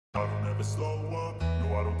I don't ever slow up,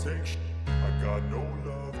 no I don't take shit. I got no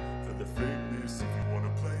love for the fakeness. If you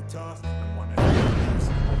wanna play tough and wanna hate this,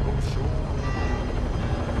 I'll go show up.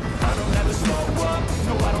 I don't ever slow up,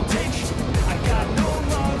 no I don't take shit. I got no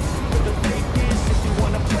love for the fakeness. If you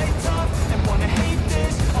wanna play tough and wanna hate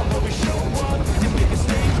this, I'll always show up and make a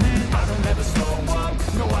statement. I don't ever slow up,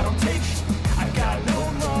 no I don't take shit. I got no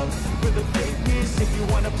love for the fakeness. If you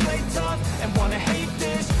wanna play tough and wanna hate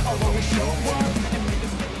this, I'll always show up and make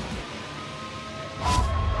a statement.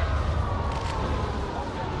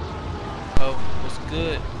 Oh, what's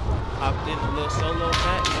good? Hopped in a little solo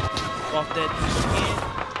match, off that new skin,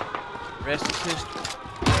 rest the pistol,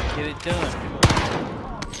 get it done.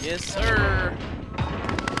 Yes, sir.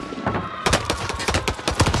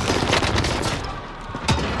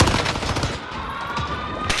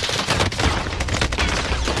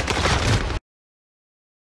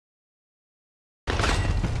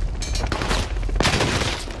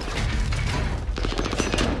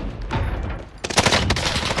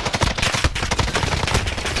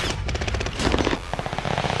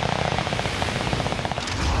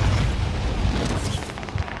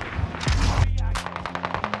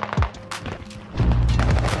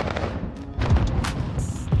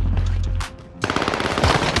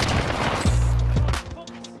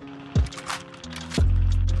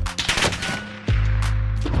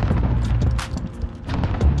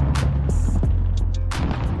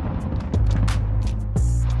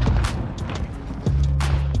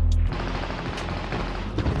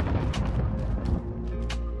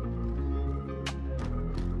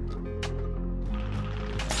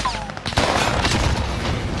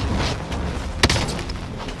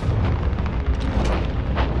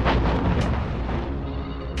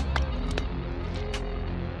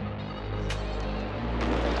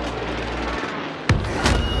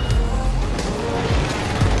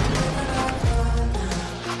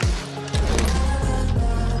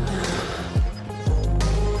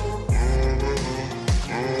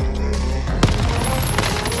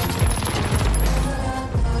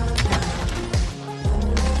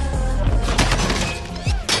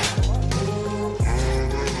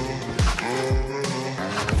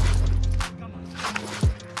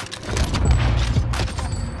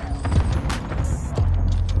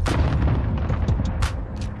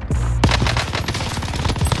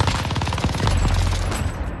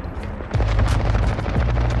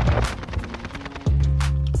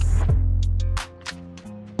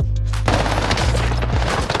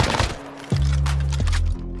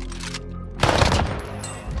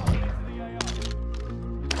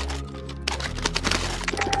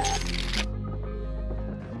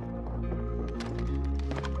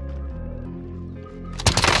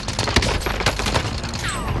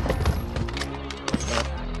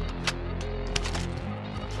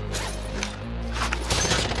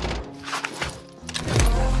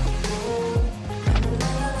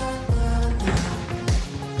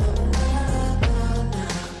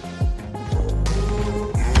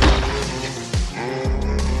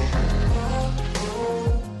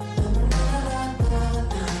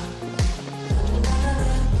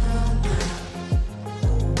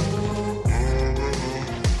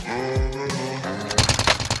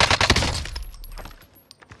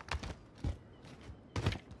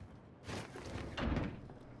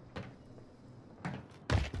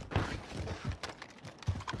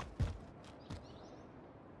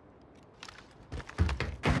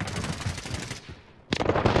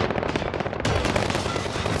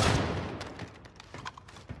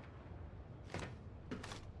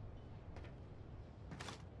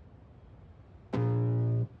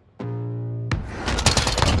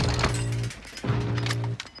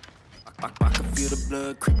 Feel the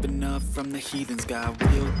blood creeping up from the heathens. Got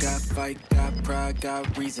will, got fight, got pride,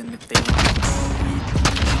 got reason. If they don't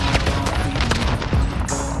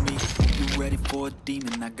me, you ready for a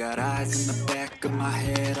demon? I got eyes in the back of my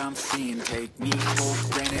head, I'm seeing. Take me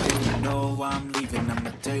for granted and you know I'm leaving.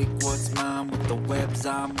 I'ma take what's mine with the webs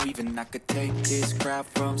I'm weaving. I could take this crowd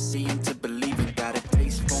from seeing to believing. Got a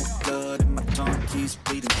taste for blood and my tongue keeps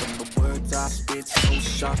bleeding from the words I spit. So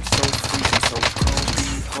sharp, so freezing, so cold.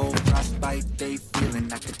 Behold, frostbite they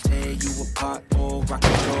feeling. I could tear you apart or I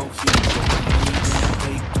could go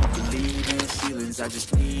healing. Don't believe in ceilings. I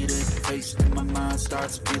just need a taste and my mind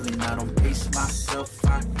starts feeling. I don't pace myself,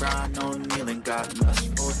 I grind on kneeling. Got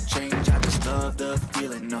lust for change, I just love the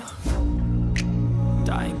feeling.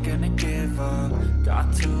 I ain't gonna give up.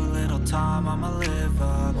 Got too little time, I'ma live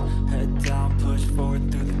up. Head down, push forward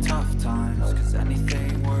through the tough times. Cause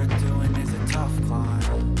anything worth doing is a tough climb.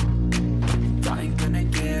 I ain't gonna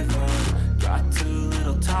give up. Got too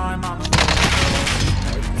little time, I'ma live up.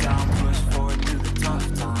 Head down, push forward through the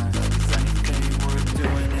tough times.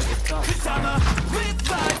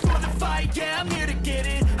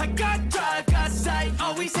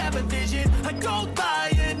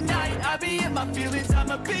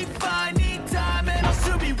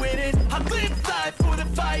 live life for the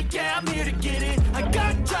fight, yeah, I'm here to get it. I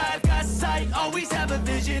got drive, got sight, always have a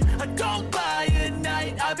vision. I don't lie at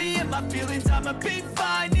night, I be in my feelings. I'ma be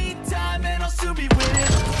fine, need time, and I'll soon be winning.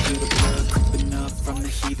 Feel the blood creeping up from the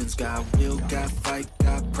heathens. Got will, got fight,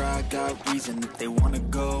 got pride, got reason. If they wanna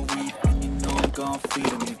go eat, then you know I'm gon' feed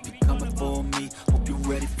them. If you're coming for me, hope you're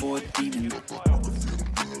ready for a demon. I can feel the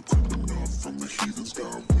blood creeping up from the heathens.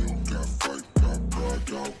 Got will, got fight, got pride,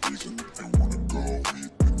 got reason. If they wanna go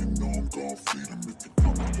eat, then you know I'm gon' feed them. If you're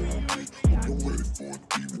coming for me, hope you're ready for a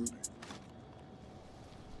demon.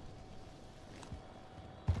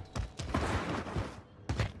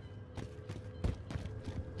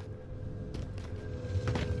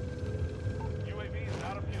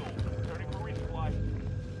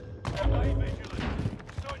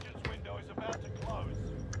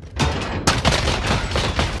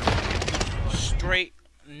 Straight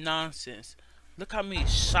nonsense. Look how many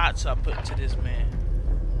shots I put into this man.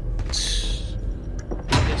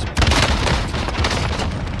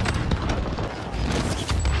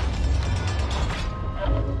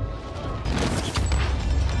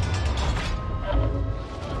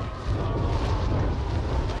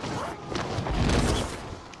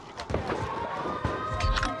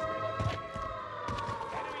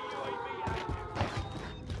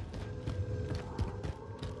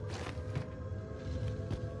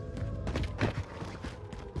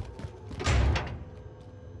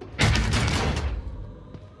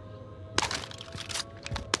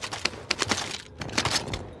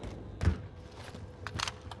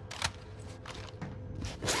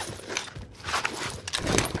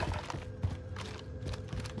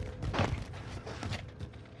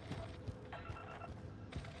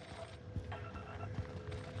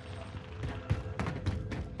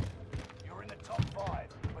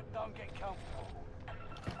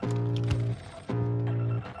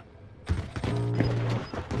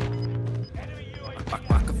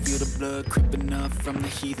 This blood creeping up from the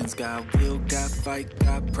heathens. Got will, got fight,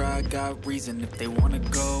 got pride, got reason. If they wanna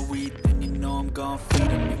go eat, then you know I'm gon' feed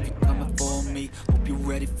them. If you're coming for me, hope you're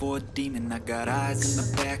ready for a demon. I got eyes in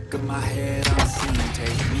the back of my head, I'm seeing.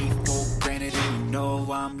 Take me for granted and you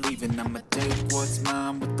know I'm leaving. I'ma take what's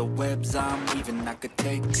mine with the webs I'm weaving. I could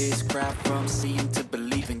take this crowd from seeing to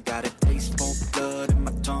believing. Got a taste for blood and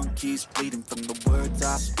my tongue keeps bleeding. From the words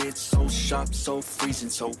I spit, so sharp, so freezing.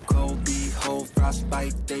 So cold, behold,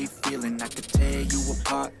 frostbite they feeling. I could tear you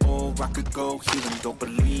apart or I could go healing. Don't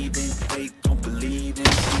believe in fate, don't believe in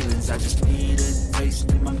feelings. I just need a taste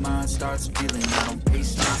and my mind starts feeling. I don't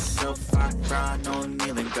pace myself, I cry, no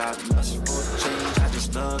kneeling. Got lust for change, I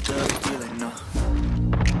just love the feeling.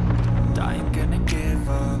 I ain't gonna give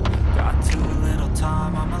up. Got too little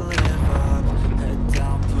time, I'ma live up. Head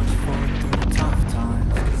down, push forward through the tough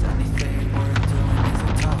times. Cause anything worth doing is a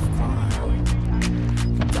tough climb. I ain't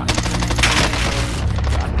gonna give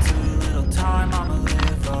up. Got too little time, I'ma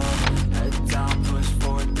live up. Head down, push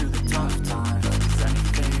forward through the tough times. Cause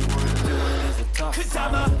anything worth doing is a tough climb. Cause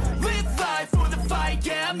I'ma live life for the fight,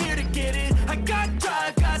 yeah, I'm here to get it. I got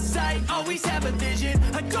drive, got sight, always have a vision.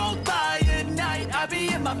 I don't lie at night, I be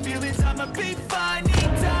in my feelings. I'ma be fine,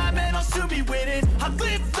 need time, and I'll soon be winning. I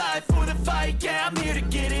live life for the fight, yeah, I'm here to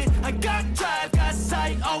get it. I got drive, got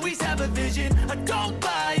sight, always have a vision. I don't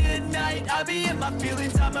lie at night, I be in my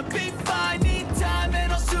feelings. I'ma be fine, need time,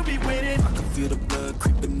 and I'll soon be winning. I can feel the blood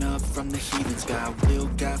creeping up from the heathens. Got will,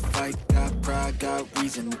 got fight, got pride, got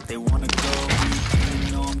reason. If they wanna go eat, then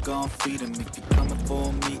you know I'm gon' feed them. If you're coming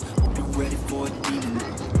for me, hope you're ready for a demon.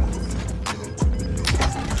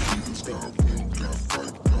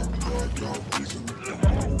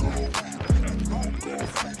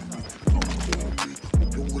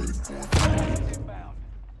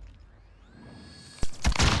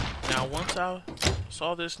 Now once I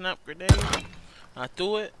saw this snap grenade, I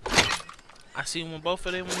threw it. I seen when both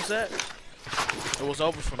of them was at. It was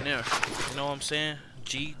over from there. You know what I'm saying?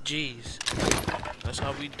 GG's. That's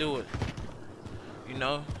how we do it. You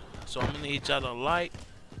know? So I'm gonna need y'all to like,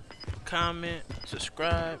 comment,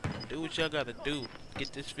 subscribe, do what y'all gotta do.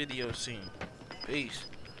 Get this video seen. Peace.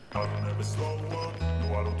 I don't ever slow up,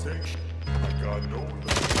 no I don't take shit. I got no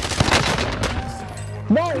love.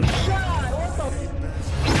 No shot! What the?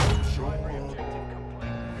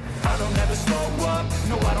 I don't ever slow up,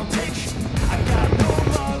 no I don't take shit. I got no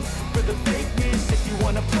love for the fakeness. If you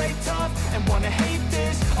wanna play tough and wanna hate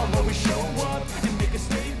this, I'll always show up.